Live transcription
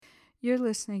You're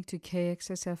listening to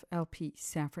KXSF LP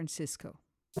San Francisco.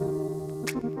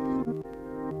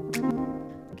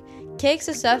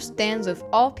 KXSF stands with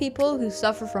all people who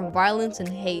suffer from violence and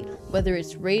hate, whether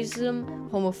it's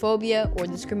racism, homophobia, or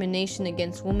discrimination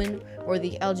against women or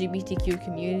the LGBTQ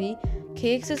community.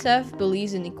 KXSF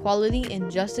believes in equality and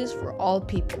justice for all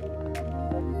people.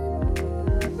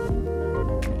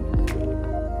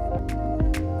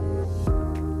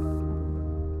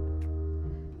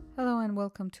 Hello and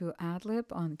welcome to Adlib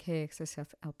on KXSF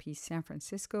LP San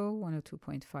Francisco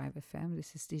 102.5 FM.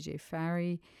 This is DJ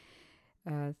Fari.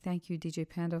 Thank you, DJ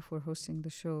Panda, for hosting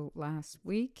the show last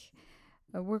week.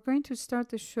 We're going to start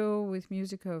the show with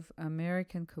music of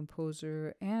American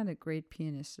composer and a great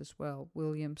pianist as well,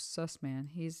 William Sussman.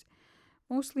 He's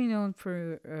mostly known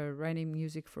for writing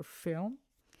music for film.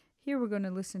 Here we're going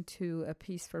to listen to a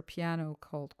piece for piano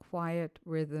called Quiet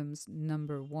Rhythms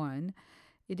Number 1.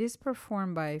 It is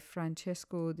performed by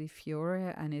Francesco Di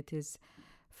Fiore, and it is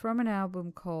from an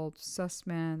album called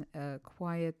Sussman,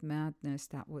 Quiet Madness,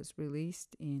 that was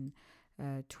released in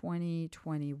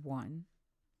 2021.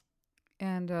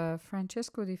 And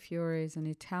Francesco Di Fiore is an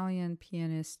Italian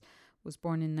pianist, was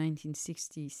born in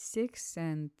 1966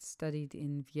 and studied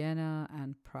in Vienna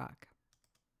and Prague.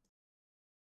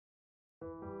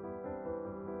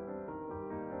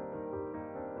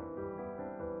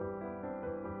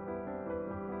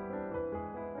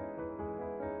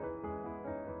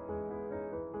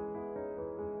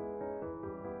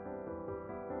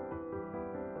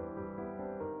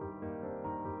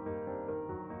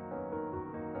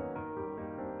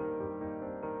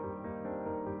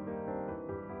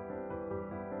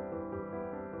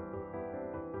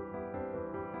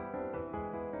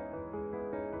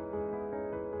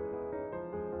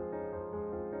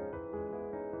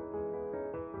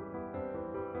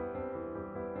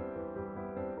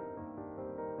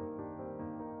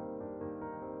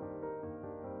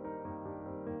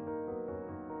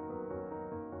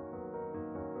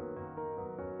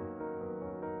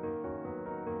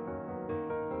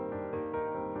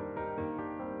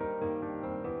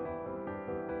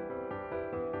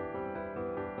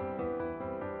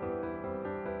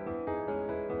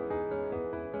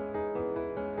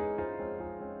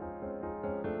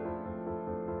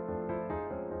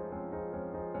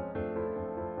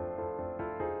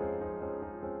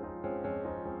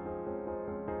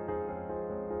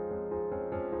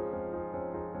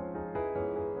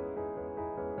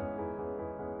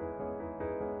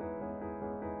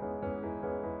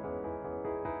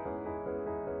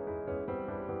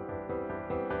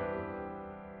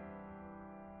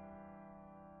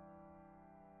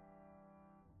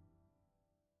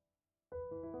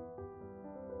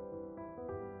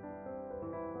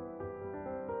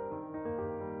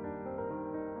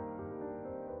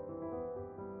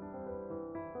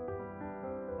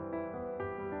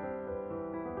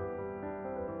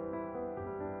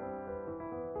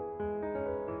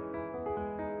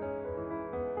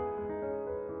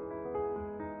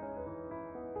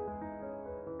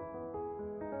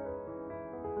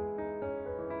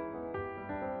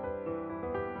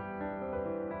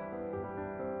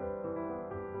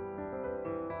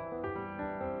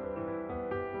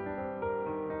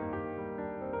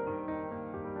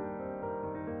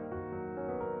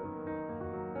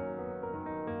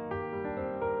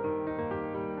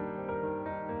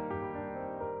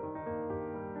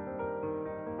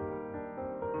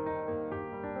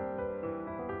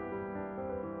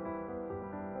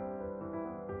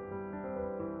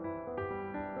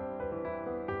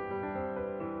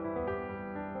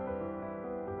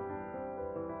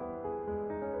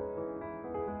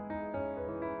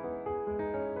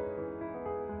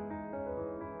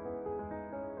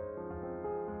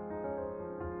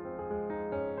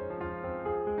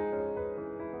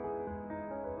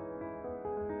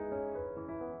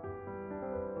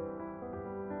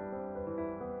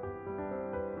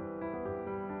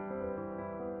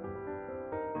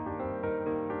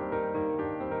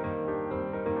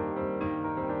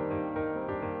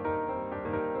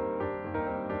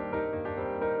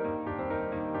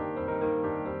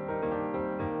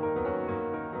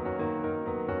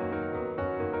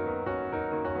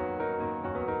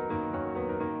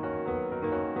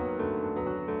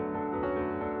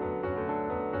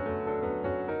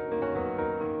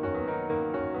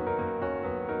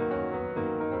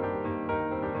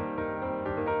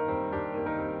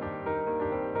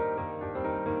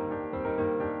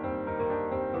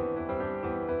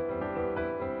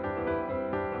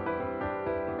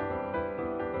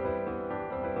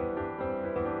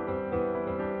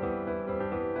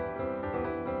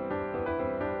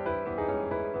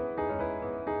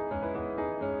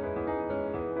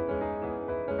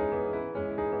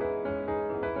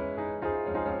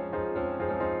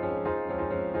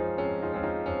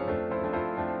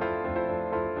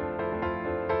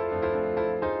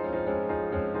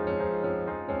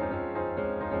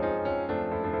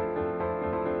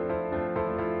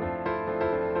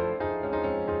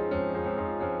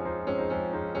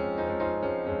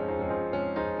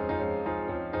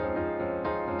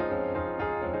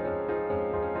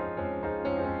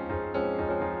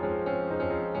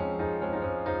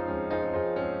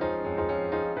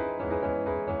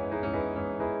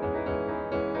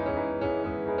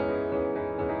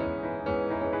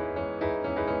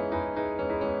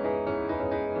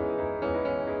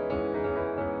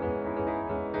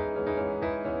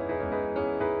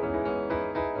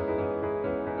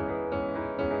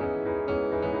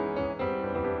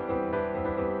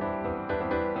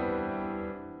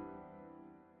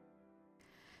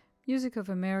 music of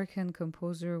American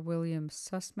composer William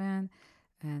Sussman,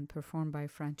 and performed by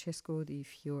Francesco Di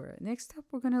Fiore. Next up,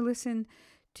 we're going to listen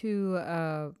to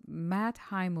Matt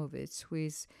Heimovitz, who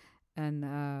is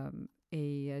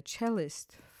a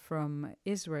cellist from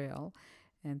Israel,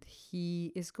 and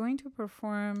he is going to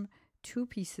perform two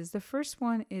pieces. The first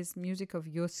one is music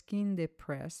of Josquin de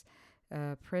Press,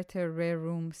 Praeter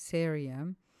Rerum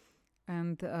Seriam,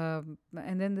 and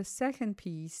then the second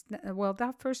piece. Well,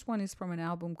 that first one is from an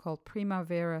album called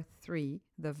Primavera 3,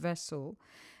 The Vessel,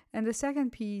 and the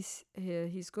second piece,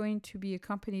 he's going to be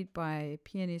accompanied by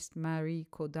pianist Marie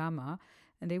Kodama,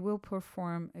 and they will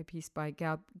perform a piece by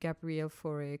Gabriel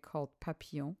Fauré called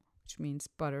Papillon, which means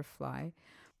butterfly.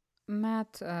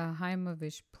 Matt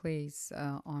Heimovitz plays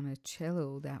on a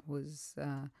cello that was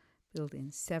built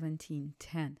in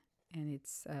 1710, and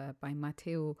it's by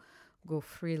Matteo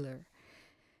Goffriller.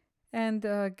 And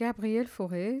Gabriel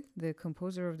Fauré, the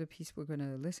composer of the piece we're going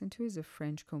to listen to, is a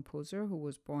French composer who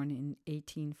was born in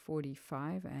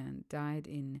 1845 and died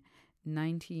in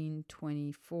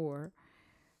 1924.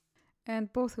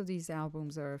 And both of these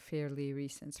albums are fairly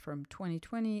recent, from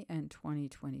 2020 and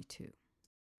 2022.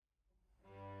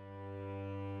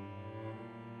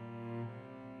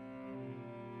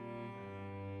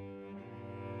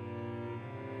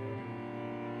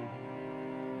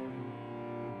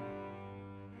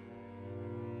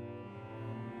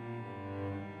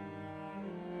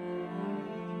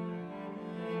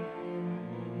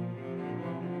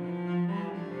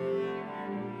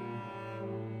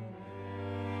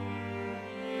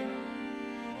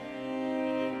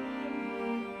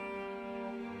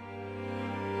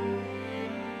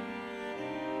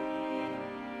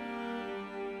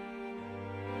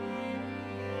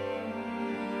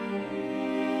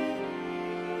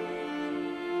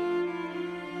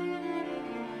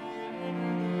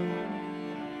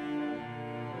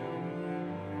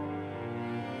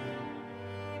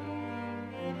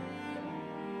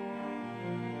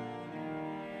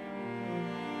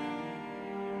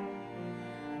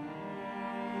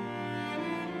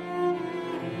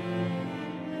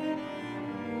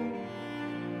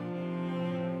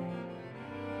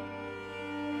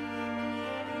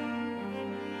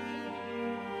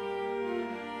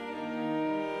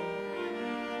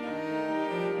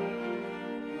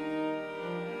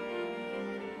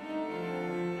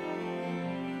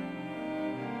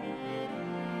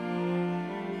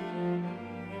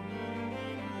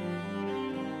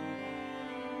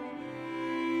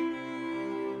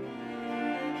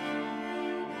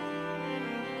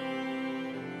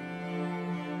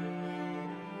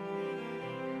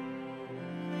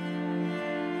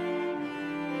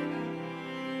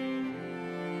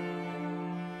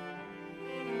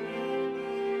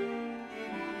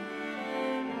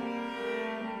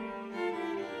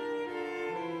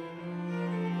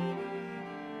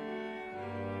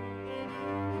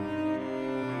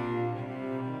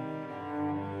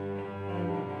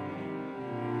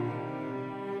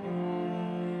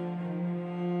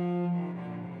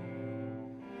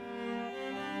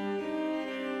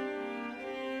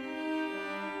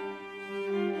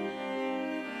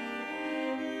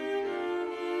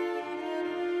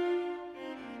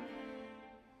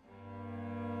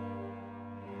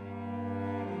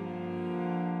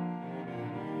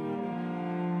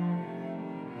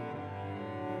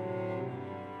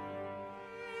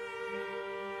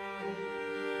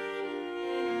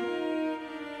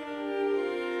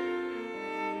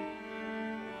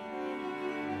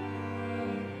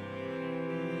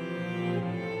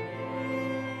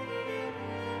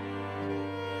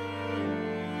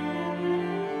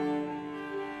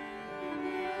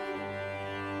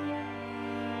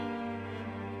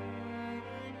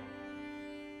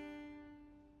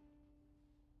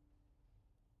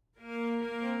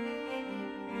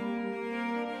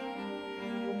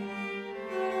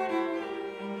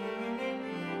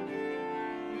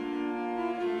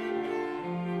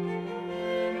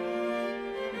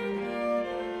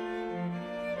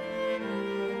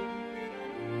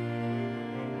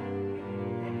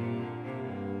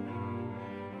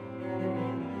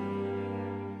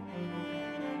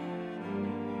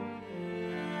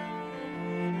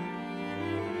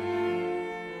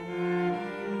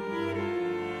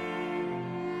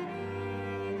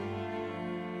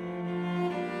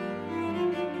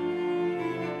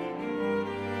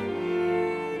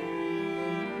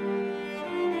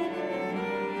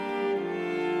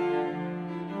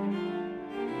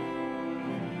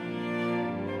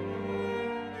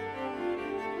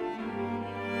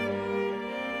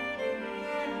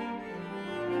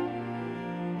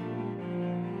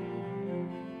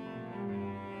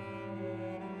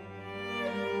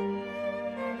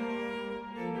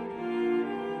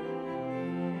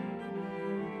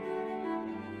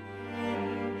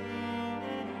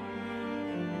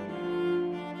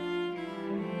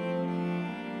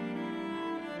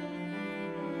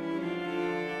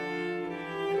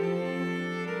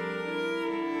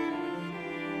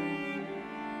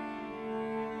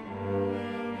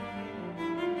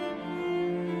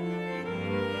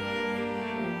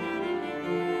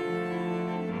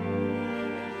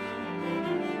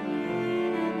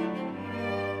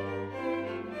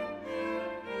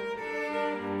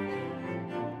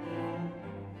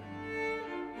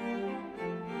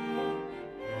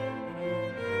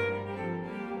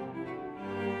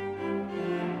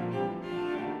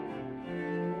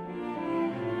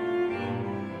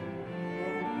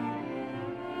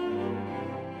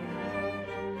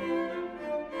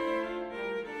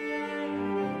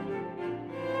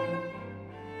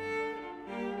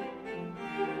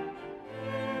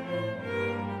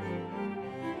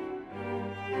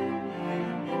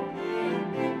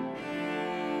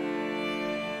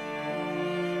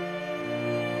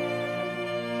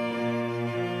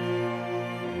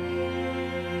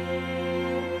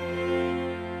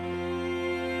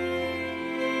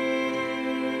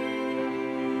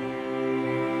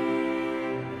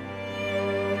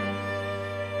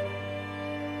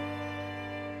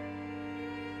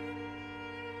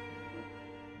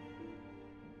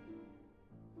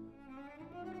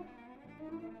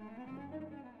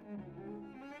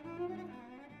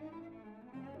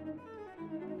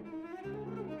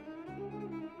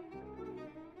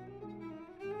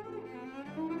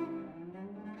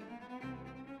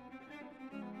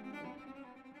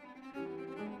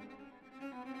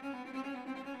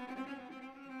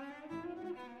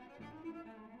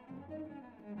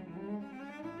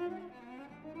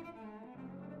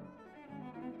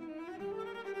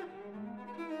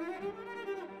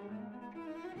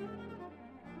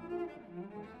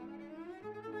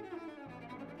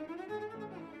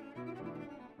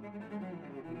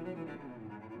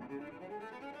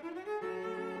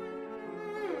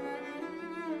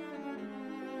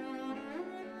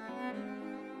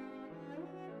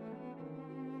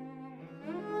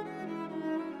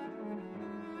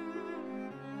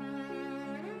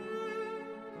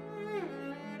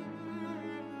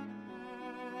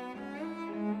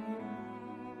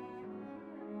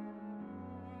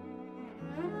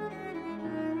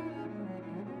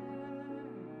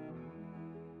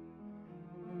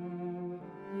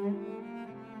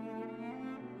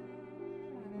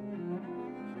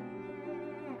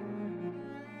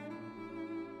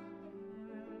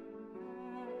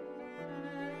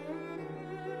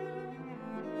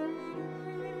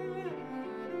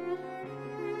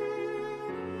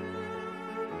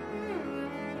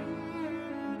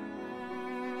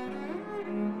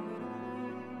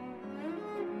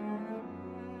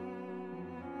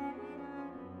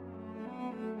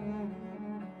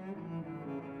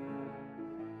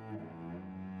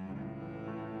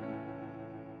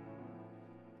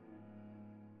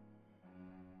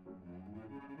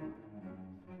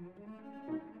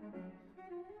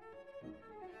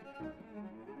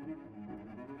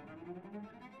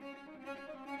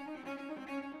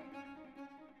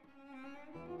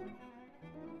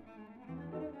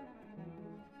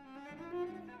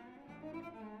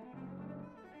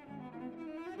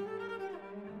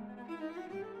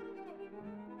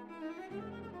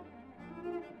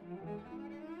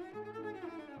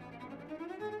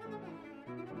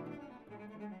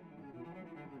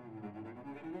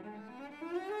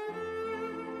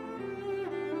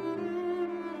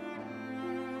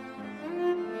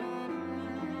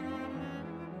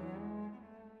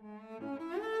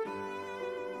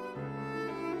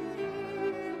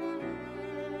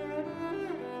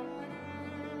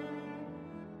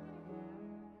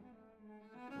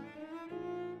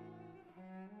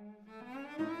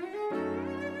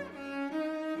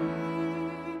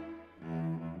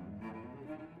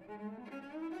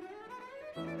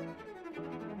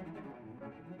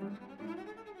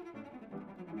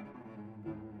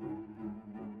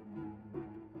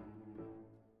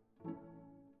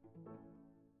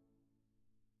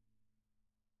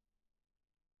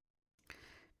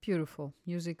 Beautiful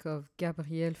music of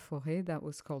Gabriel Fauré that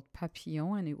was called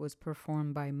Papillon, and it was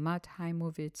performed by Matt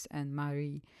Heimovitz and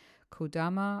Marie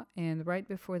Kodama. And right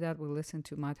before that, we listened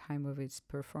to Matt Heimovitz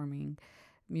performing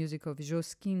music of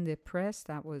Josquin de Press,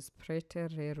 that was Praeter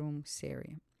Rerum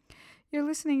Serie. You're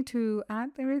listening to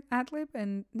Adlib,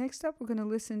 and next up, we're going to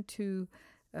listen to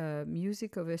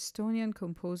music of Estonian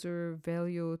composer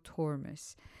Veljo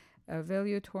Tormes.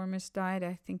 Veljo Tormes died,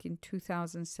 I think, in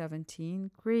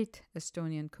 2017. Great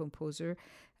Estonian composer.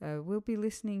 We'll be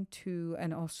listening to,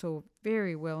 and also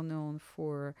very well known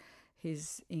for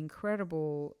his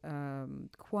incredible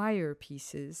choir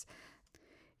pieces.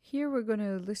 Here we're going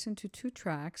to listen to two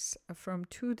tracks from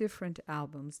two different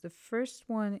albums. The first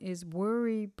one is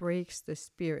Worry Breaks the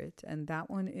Spirit, and that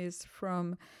one is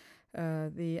from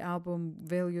the album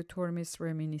Veljo Tormes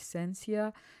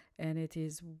Reminiscencia, and it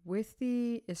is with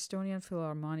the Estonian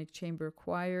Philharmonic Chamber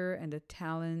Choir and the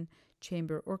Tallinn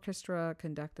Chamber Orchestra,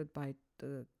 conducted by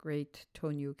the great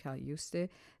Tonju Kaljuste.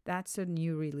 That's a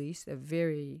new release, a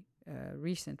very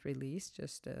recent release,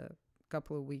 just a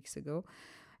couple of weeks ago.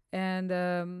 And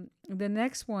the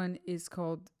next one is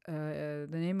called, the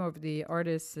name of the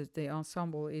artist, the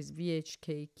ensemble is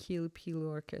VHK Kilpil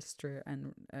Orchestra,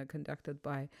 and conducted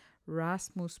by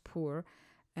Rasmus Poor.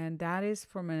 And that is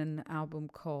from an album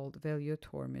called Veljo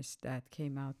Tormes that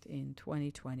came out in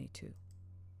 2022.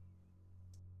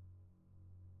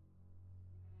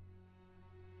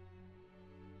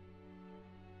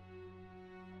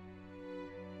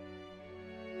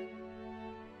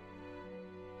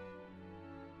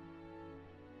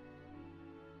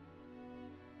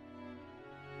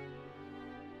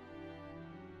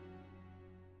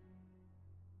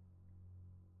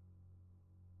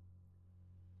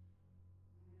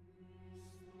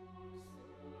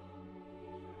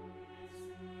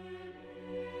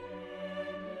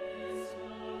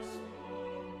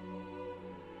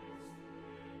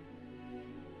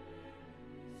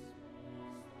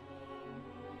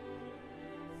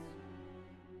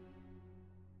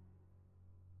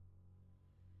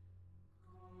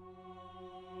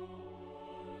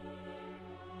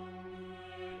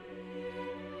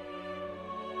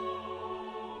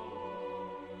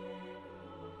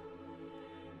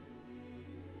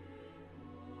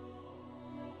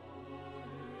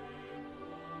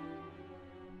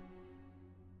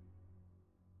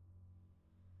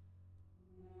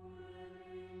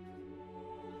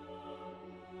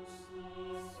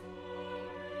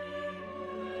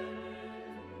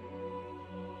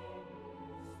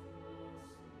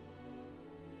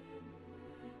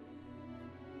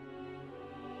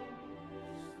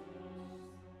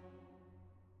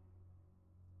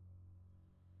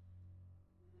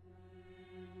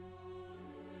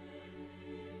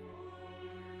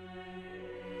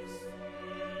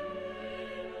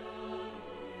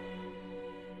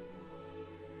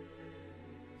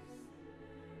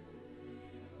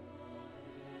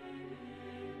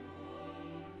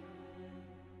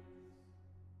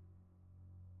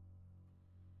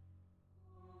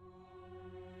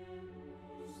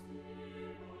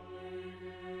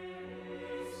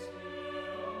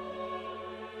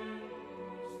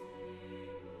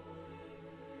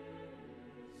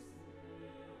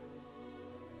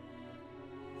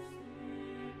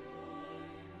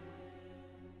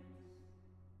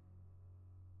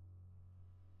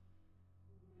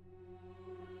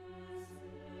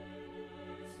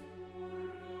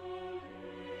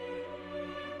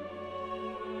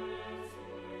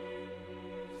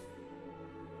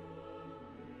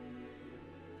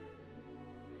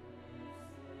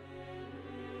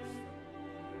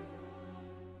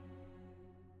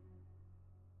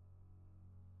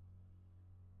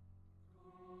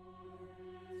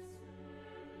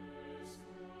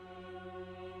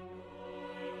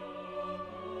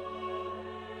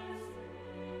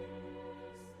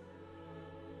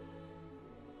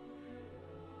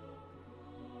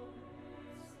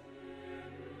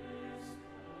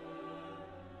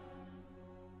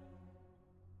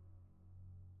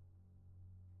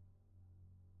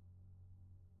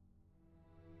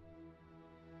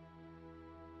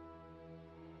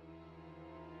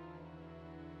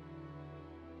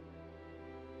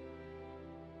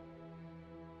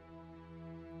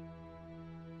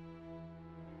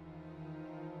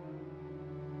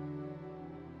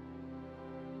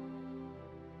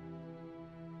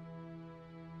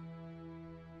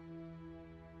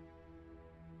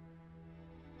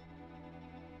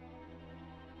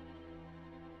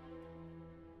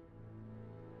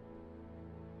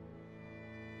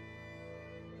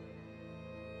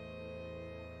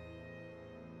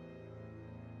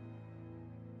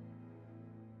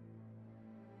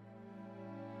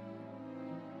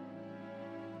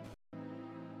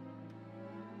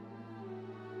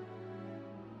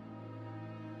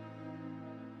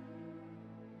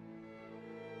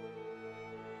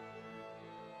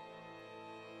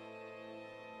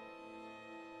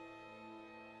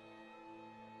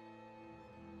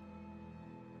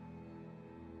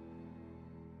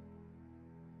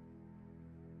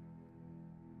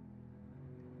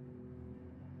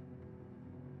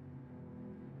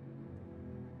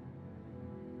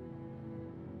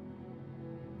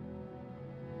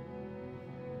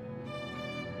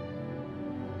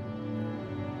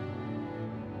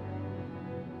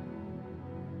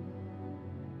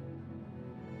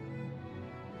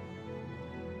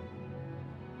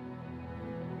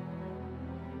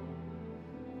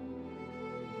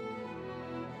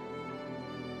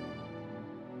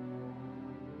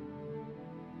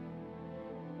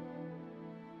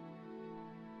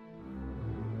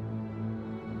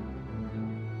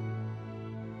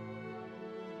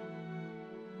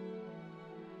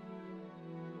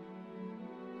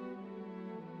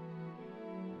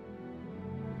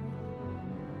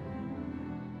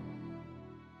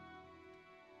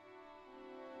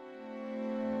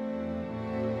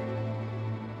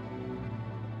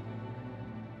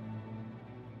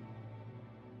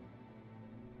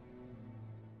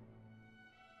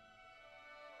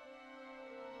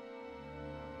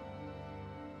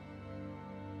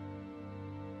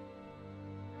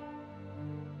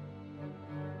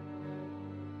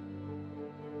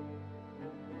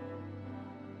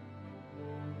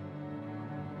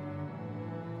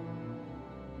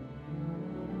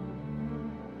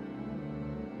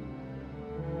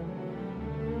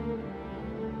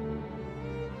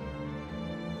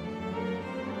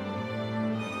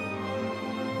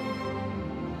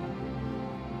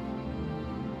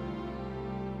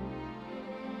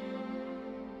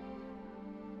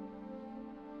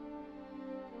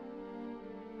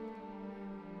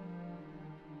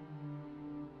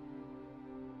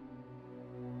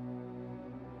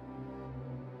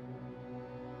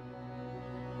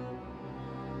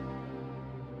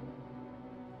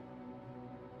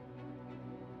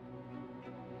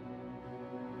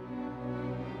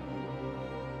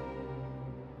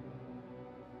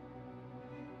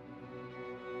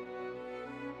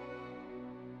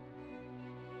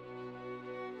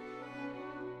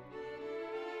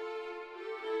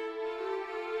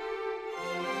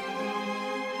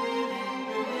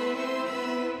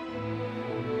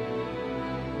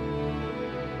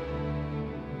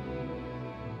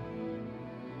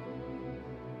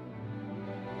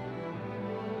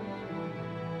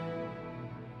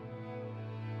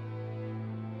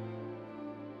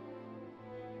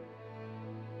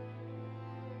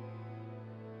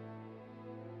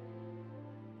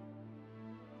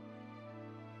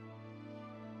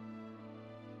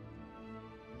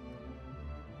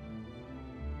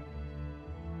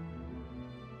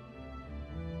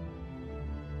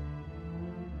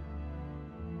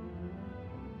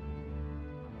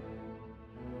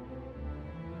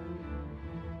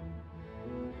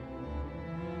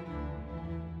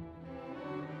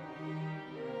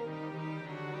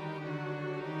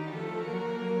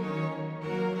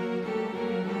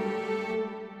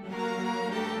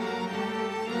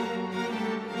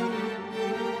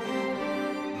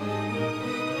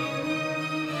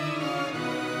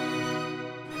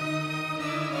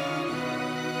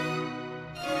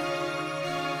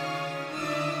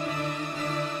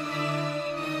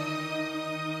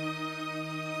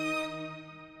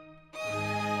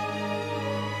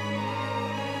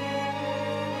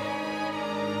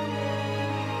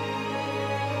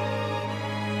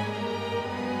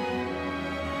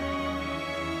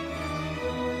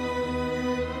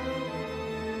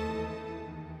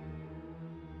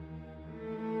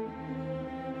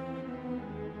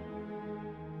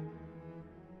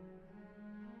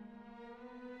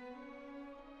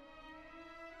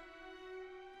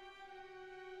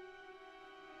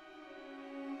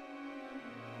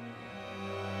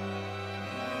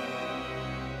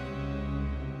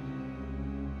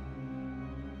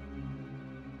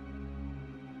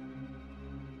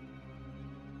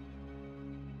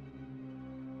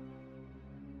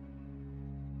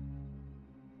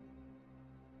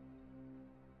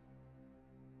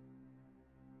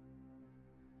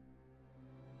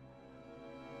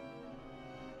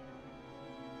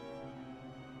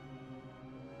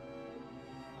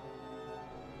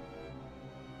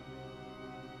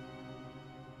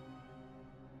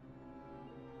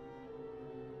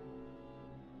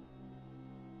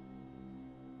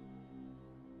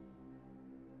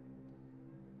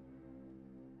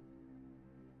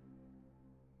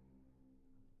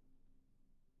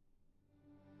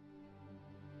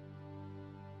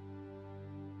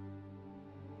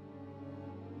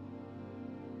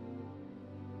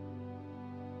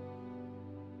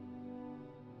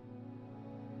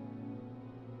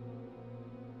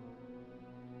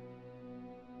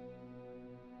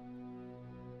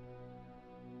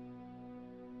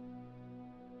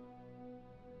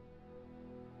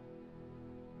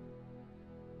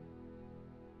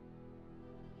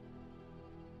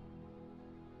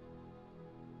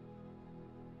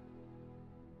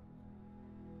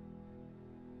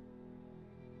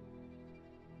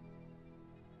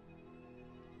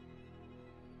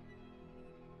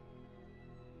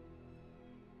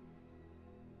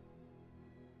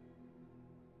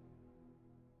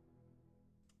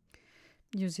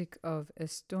 Music of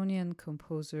Estonian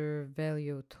composer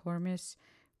Veljo Tormis.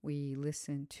 We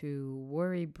listen to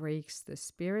Worry Breaks the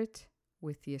Spirit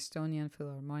with the Estonian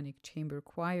Philharmonic Chamber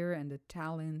Choir and the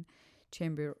Tallinn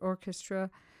Chamber Orchestra.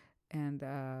 And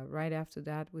right after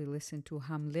that, we listen to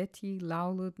Hamleti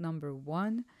Laulud number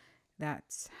 1.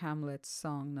 That's Hamlet's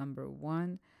song number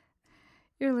 1.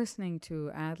 You're listening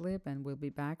to Adlib, and we'll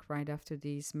be back right after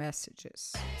these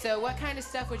messages. So what kind of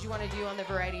stuff would you want to do on the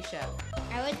variety show?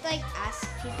 I would ask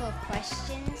people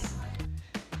questions.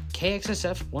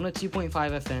 KXSF 102.5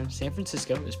 FM San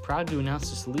Francisco is proud to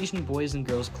announce the Salesian Boys and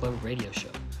Girls Club radio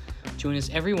show. Join us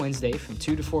every Wednesday from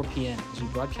 2 to 4 p.m. as we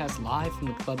broadcast live from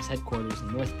the club's headquarters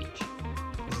in North Beach.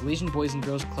 The Salesian Boys and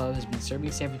Girls Club has been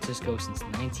serving San Francisco since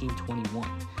 1921.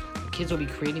 The kids will be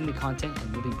creating the content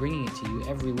and we'll be bringing it to you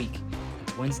every week.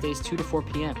 It's Wednesdays 2 to 4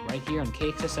 p.m. right here on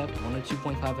KXSF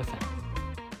 102.5 FM.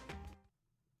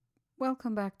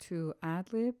 Welcome back to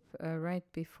Adlib. Right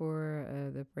before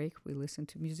the break, we listened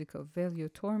to music of Veljo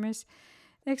Tormis.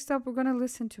 Next up, we're going to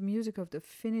listen to music of the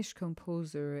Finnish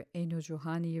composer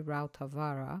Eino-Juhani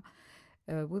Rautavaara.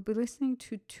 We'll be listening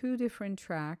to 2 different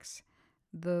tracks.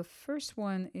 The first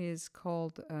one is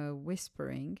called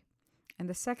Whispering, and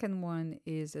the second one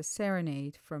is a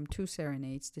serenade from 2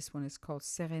 serenades. This one is called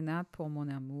Sérénade pour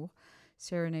mon amour,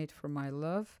 Serenade for my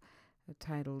love. The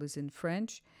title is in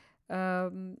French.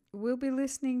 We'll be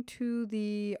listening to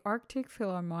the Arctic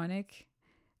Philharmonic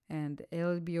and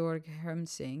Elbjörg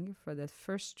Hermsing for the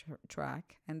first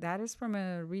track, and that is from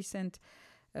a recent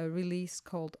release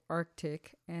called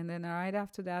Arctic. And then right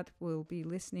after that, we'll be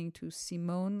listening to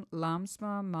Simone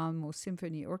Lamsma Malmo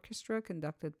Symphony Orchestra,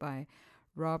 conducted by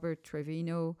Robert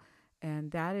Trevino,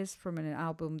 and that is from an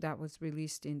album that was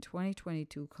released in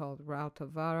 2022 called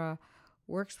Rautavaara,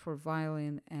 Works for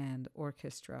Violin and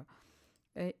Orchestra.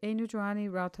 Eino-Juhani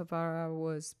Rautavaara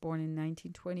was born in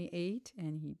 1928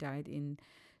 and he died in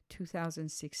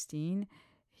 2016.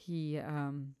 He's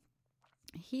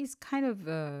kind of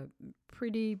a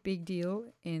pretty big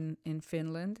deal in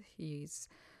Finland. He's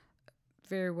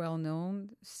very well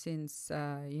known since,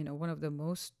 one of the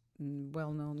most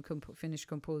well-known Finnish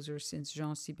composers since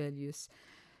Jean Sibelius.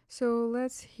 So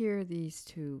let's hear these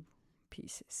 2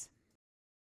 pieces.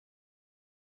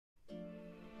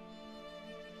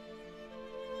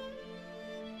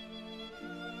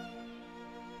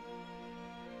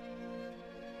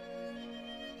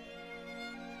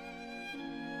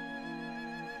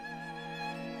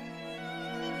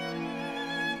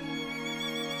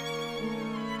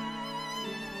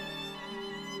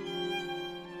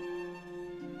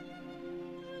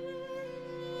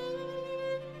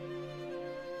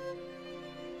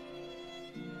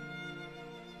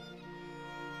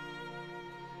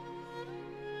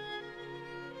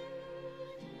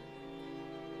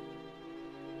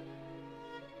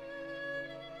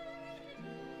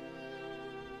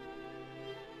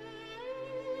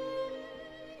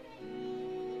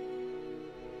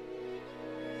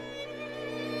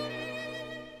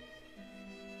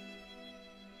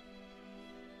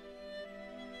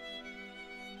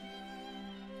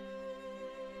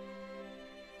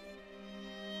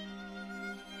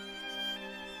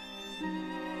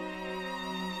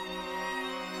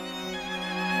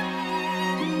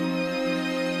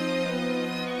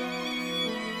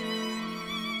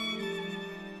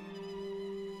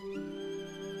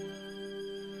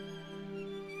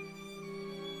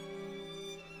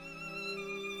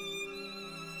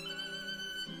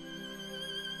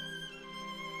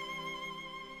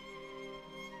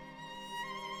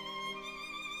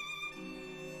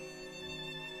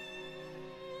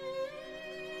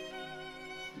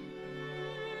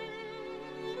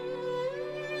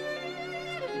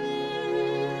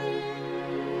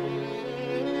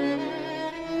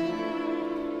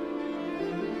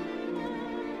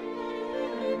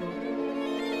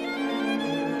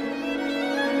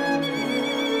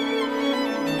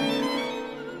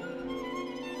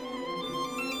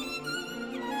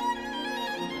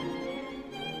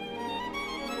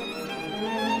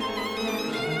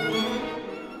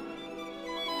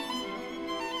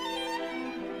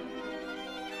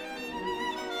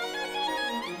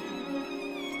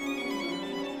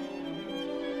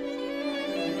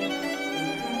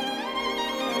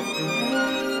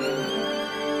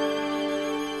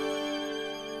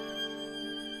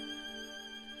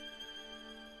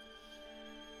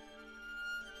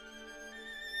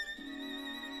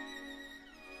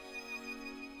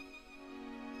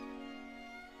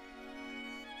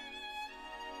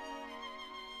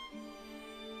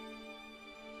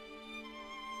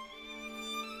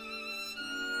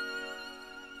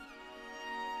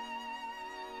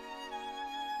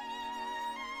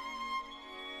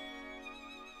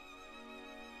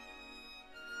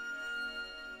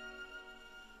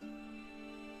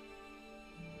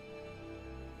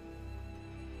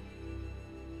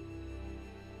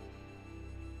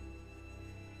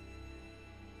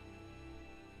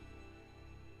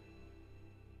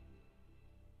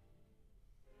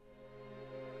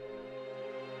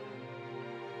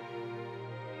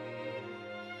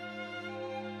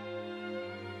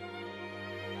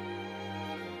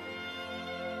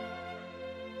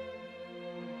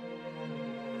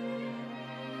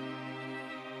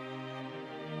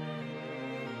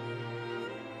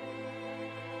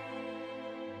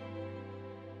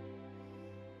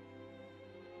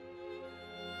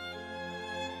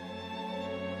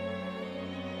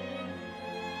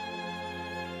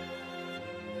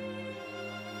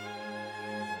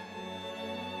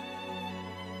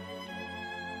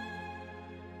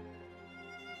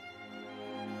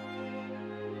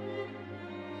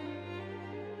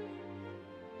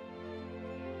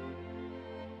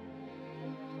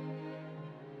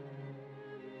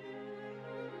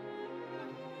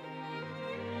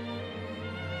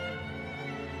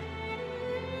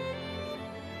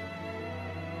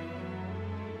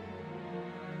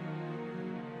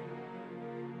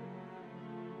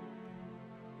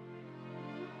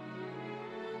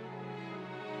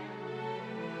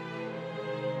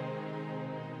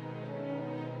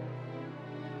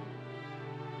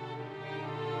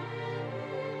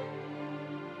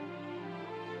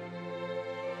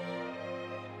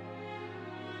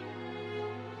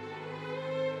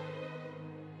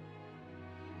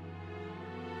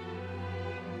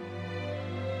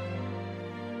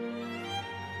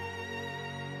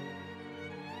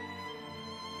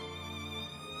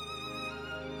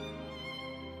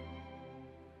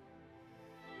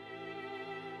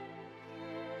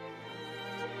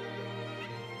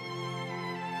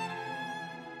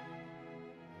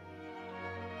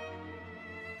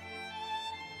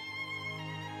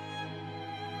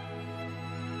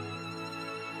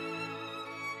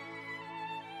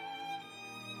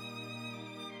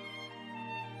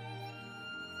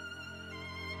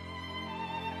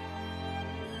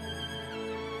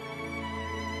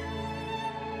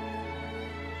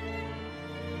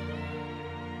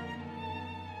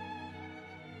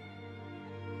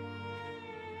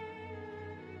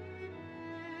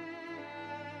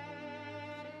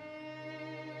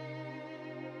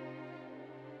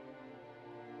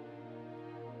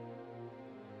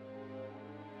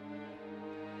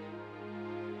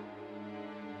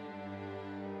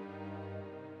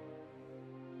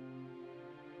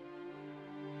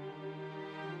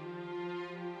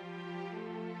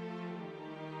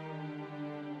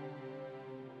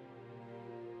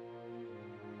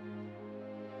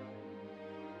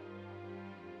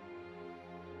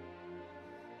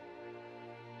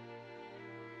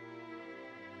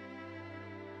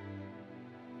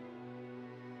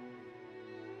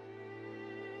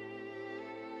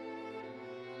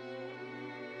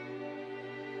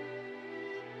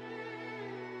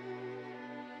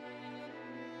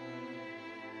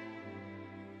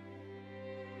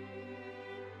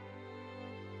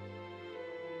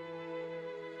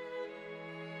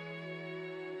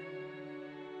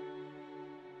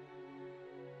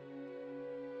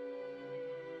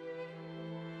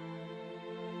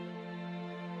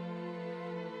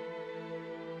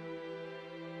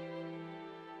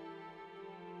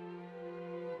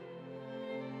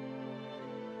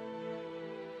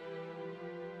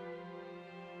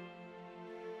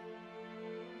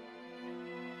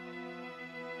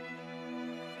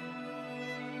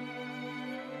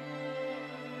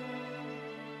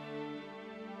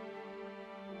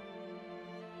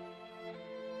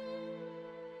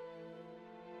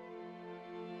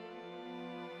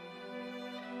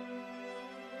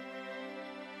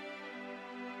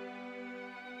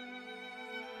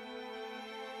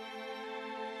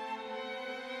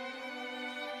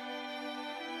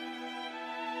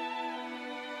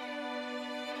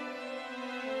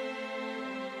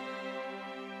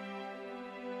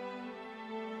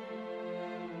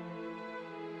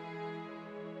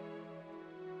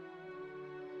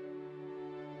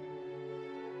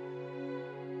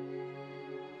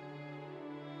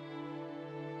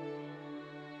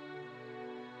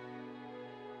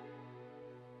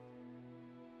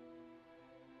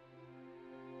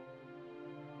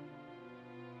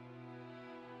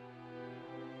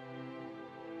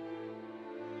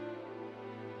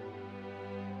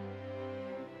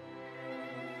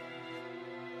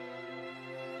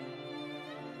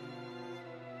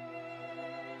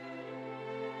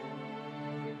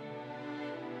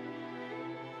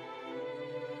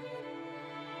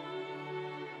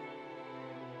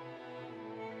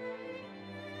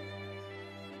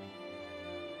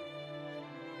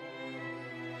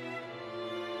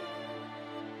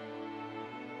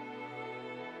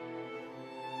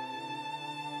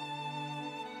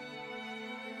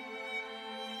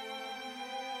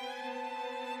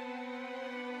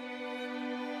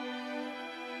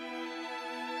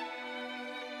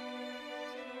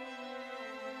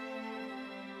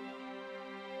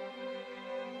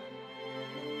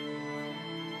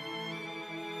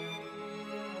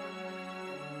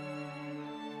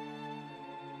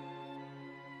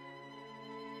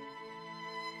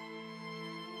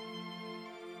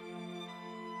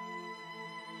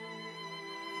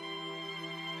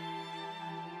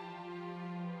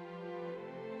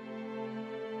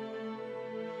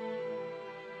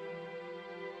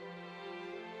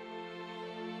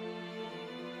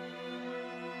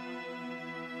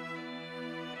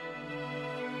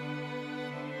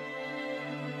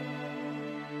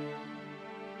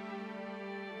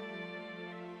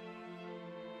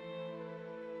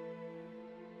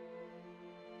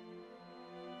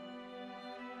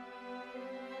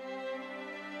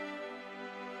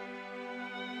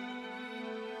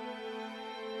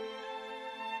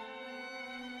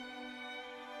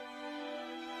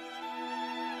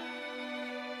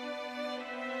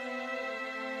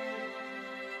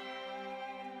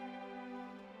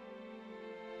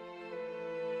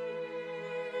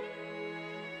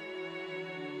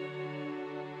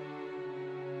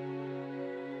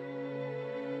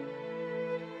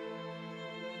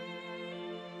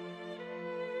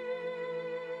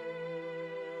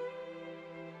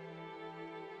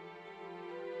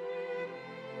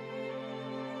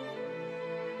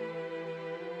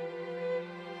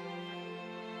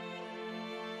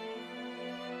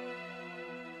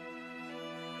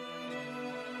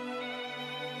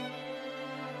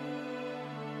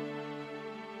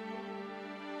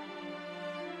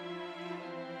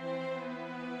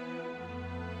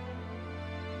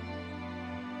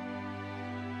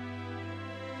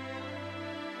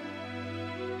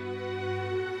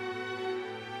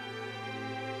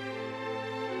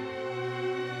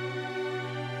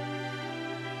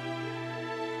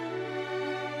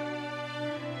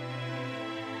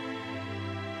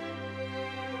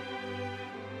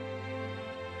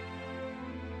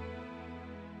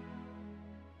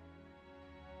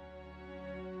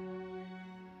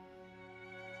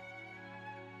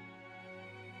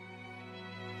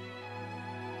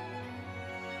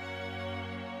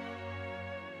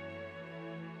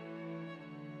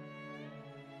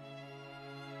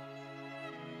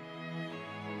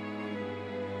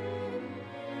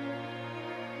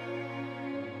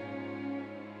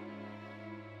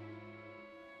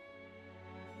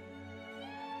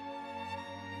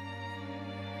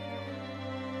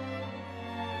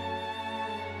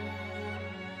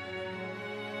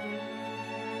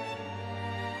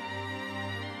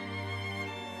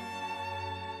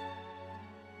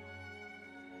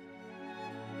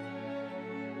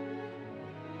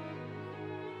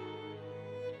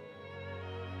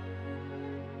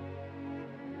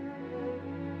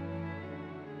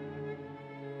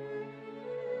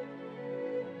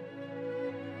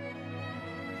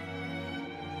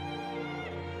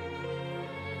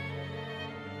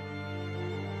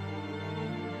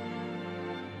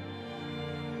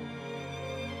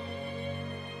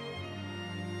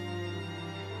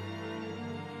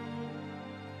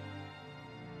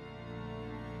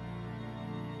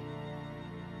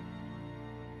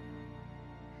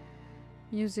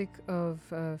 Music of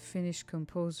Finnish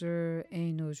composer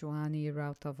Eino Juhani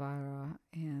Rautavaara,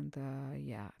 and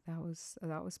yeah,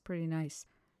 that was pretty nice.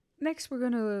 Next, we're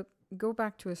gonna go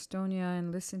back to Estonia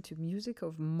and listen to music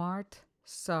of Mart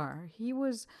Saar. He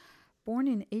was born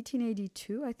in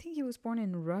 1882. I think he was born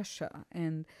in Russia,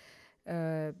 and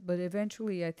but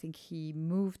eventually, I think he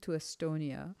moved to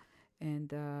Estonia,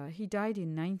 and he died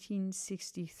in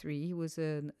 1963. He was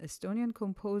an Estonian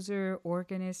composer,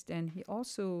 organist, and he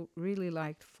also really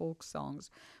liked folk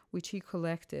songs, which he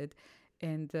collected.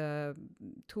 And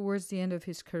towards the end of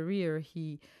his career,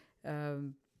 he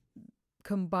um,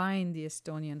 combined the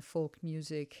Estonian folk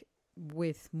music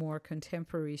with more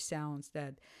contemporary sounds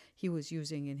that he was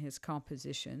using in his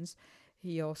compositions.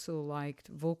 He also liked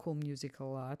vocal music a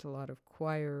lot of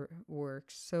choir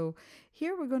works. So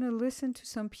here we're going to listen to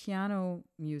some piano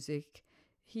music.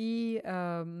 He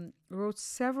wrote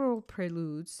several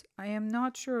preludes. I am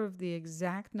not sure of the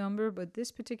exact number, but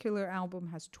this particular album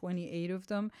has 28 of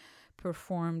them,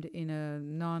 performed in a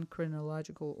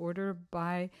non-chronological order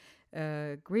by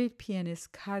great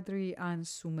pianist Kadri An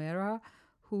Sumera,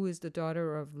 who is the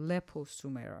daughter of Lepo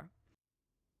Sumera.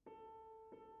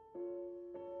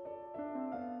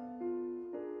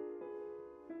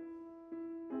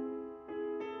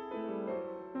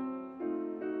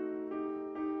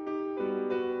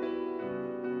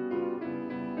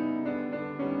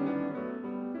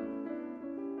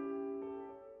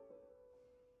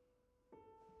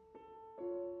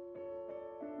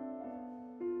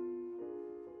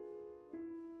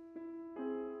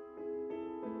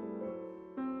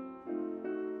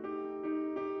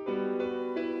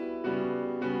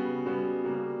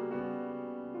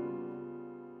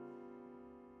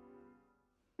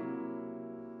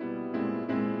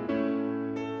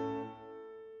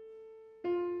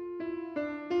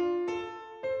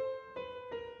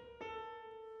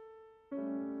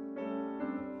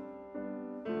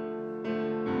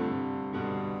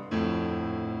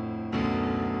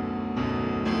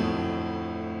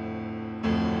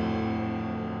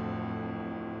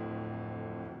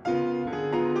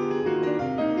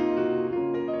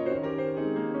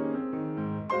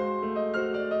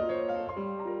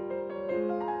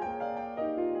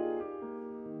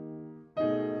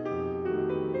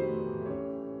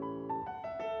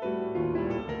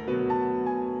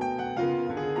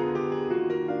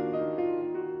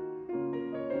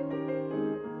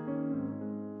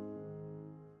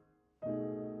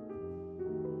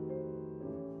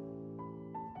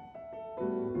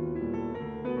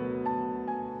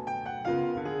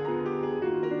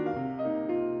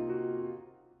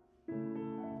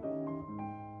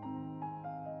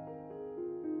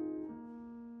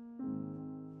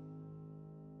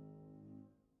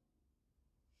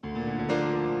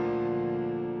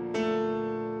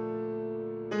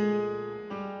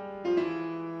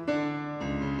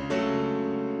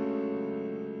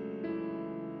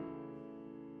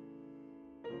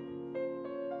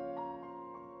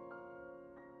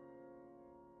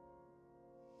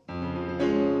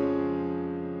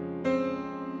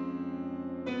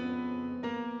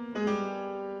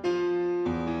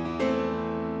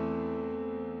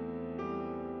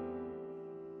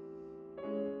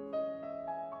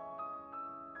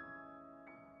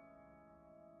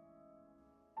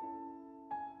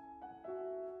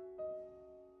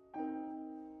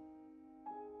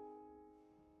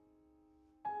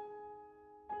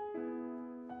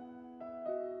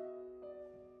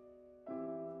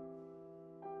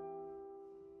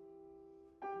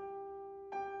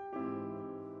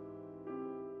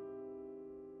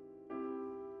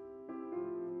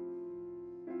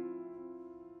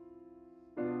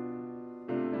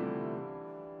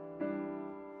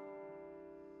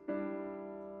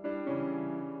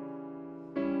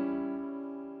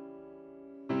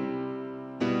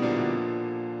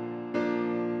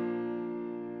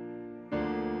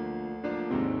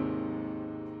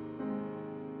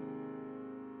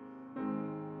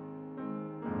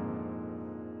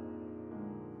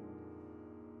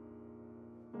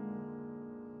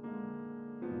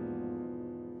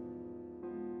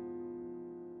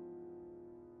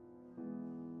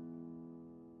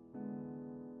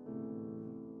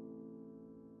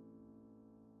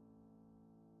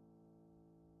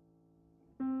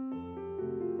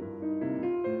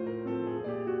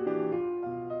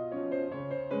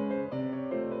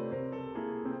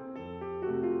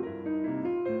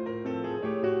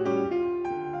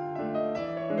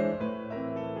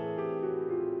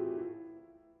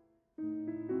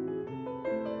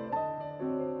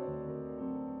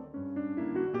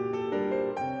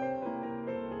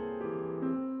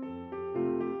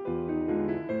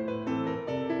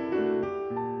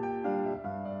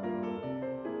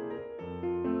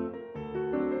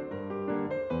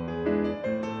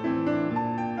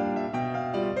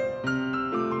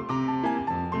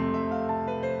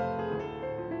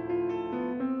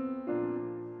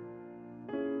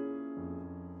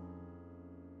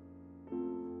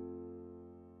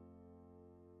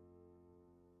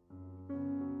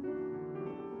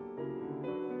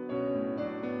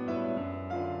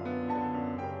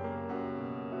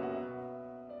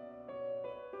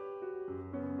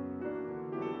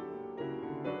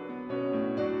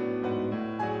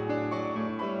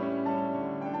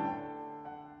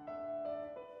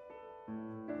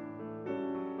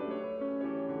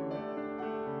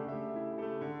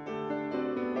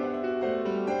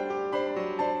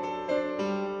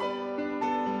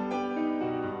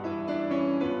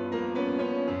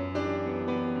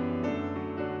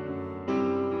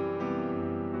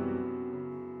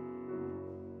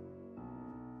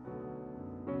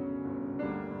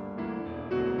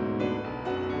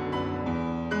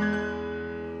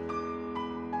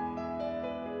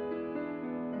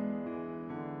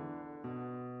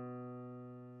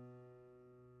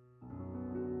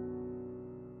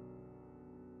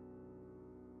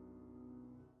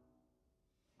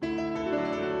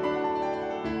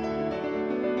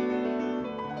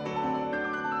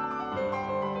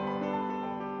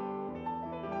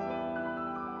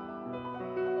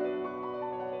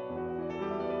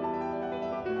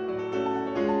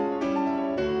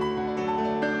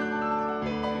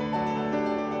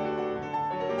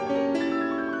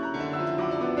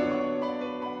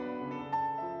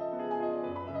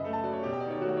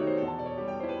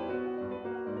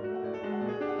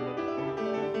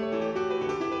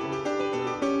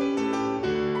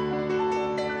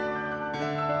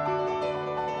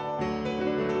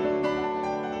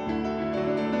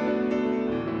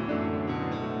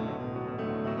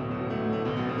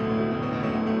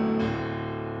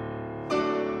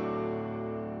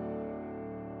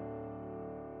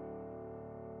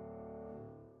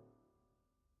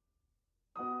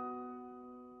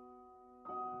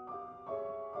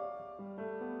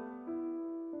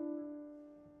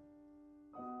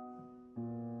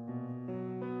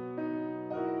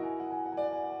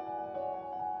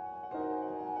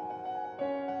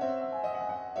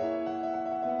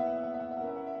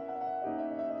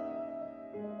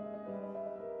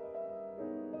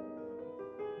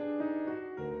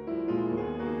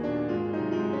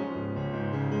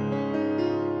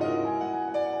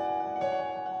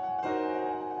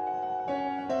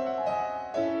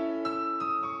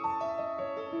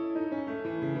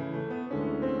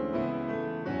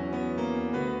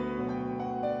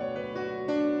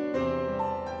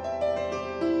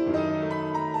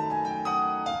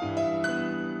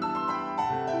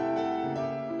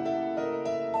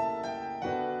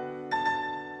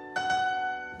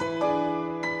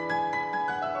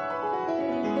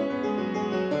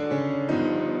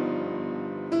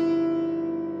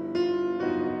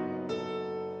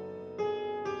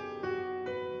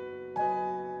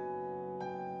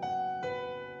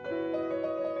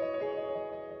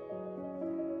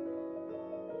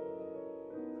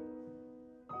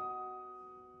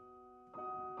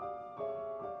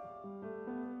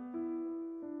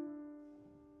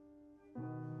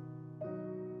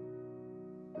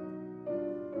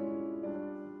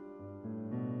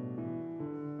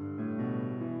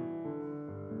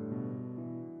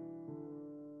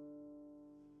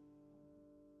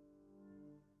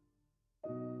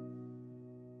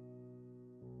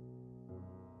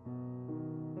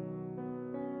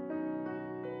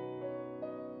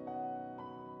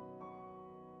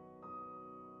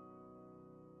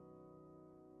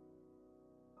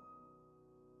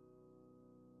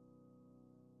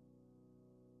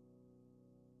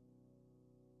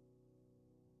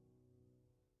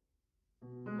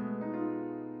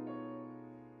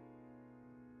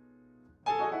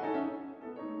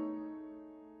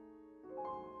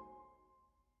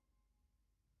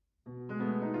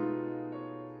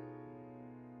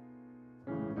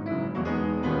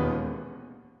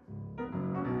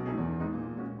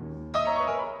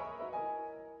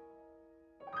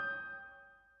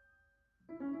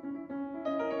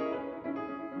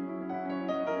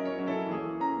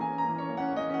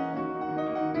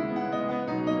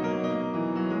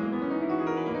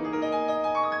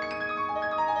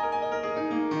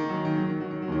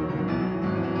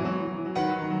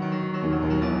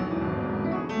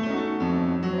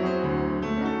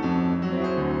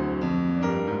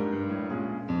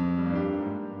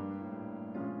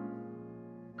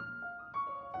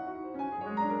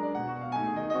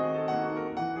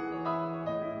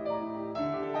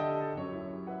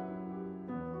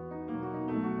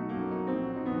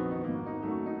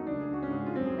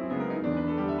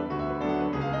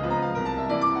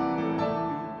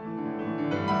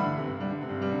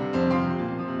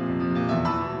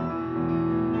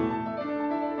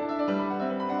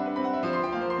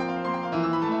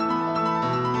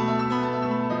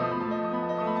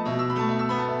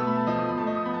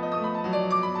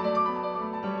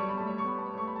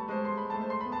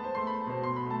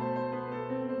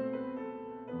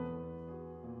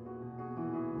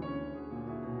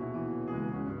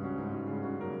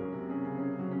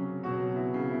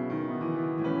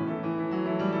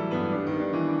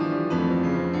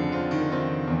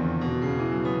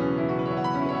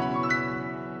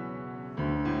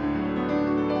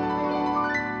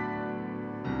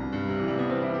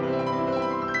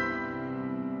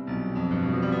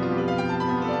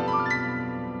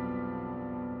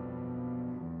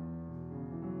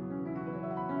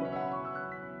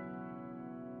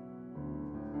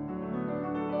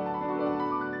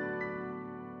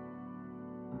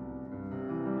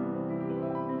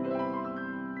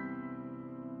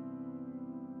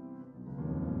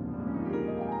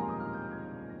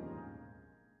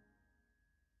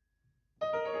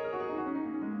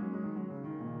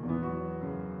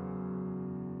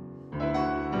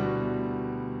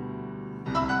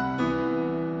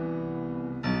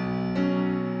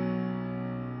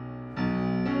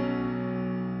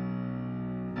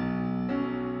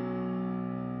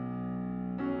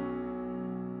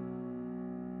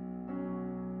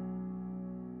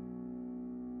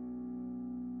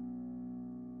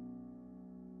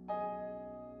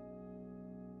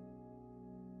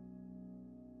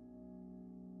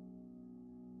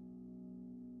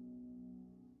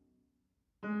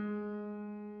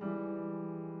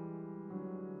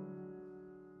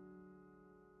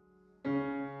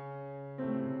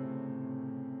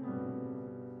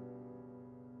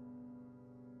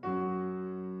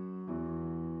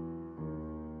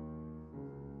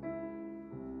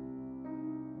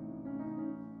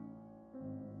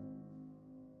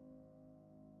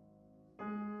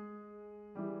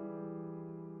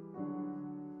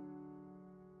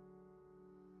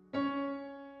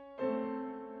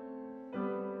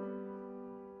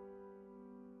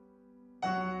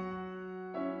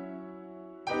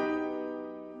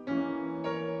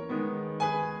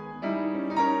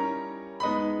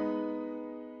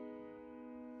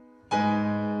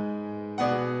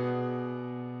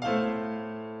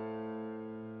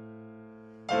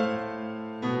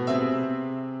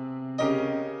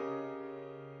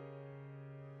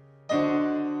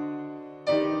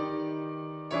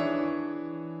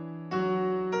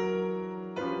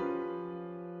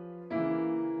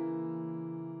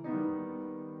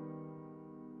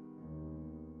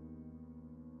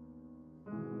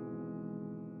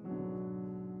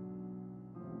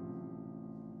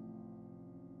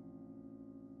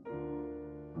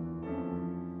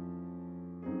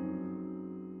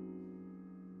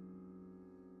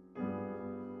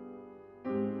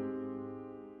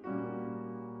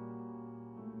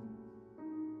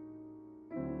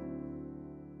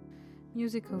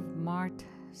 Music of Mart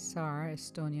Sar,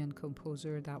 Estonian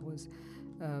composer, that was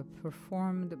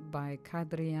performed by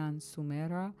Kadrian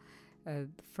Sumera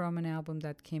from an album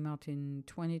that came out in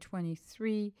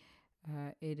 2023.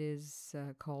 It is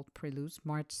called Preludes,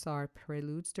 Mart Sar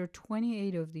Preludes. There are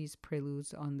 28 of these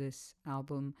preludes on this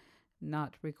album,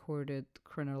 not recorded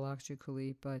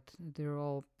chronologically, but they're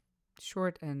all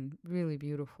short and really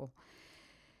beautiful.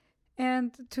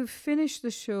 And to finish the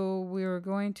show, we're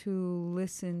going to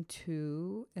listen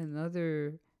to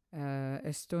another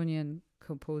Estonian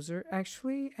composer.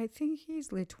 Actually, I think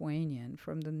he's Lithuanian.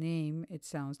 From the name, it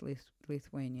sounds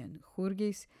Lithuanian.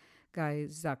 Jurgis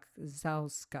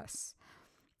Gaizauskas.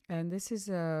 And this is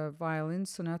a violin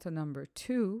sonata number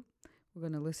 2. We're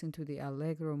going to listen to the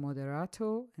Allegro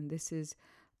Moderato, and this is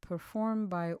performed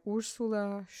by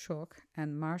Ursula Schock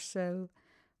and Marcel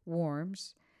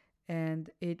Worms, and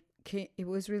it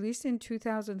was released in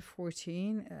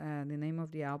 2014. The name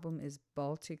of the album is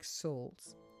Baltic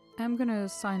Souls. I'm going to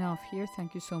sign off here.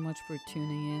 Thank you so much for tuning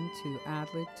in to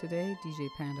Adlib today. DJ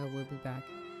Panda will be back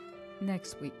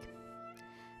next week.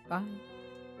 Bye.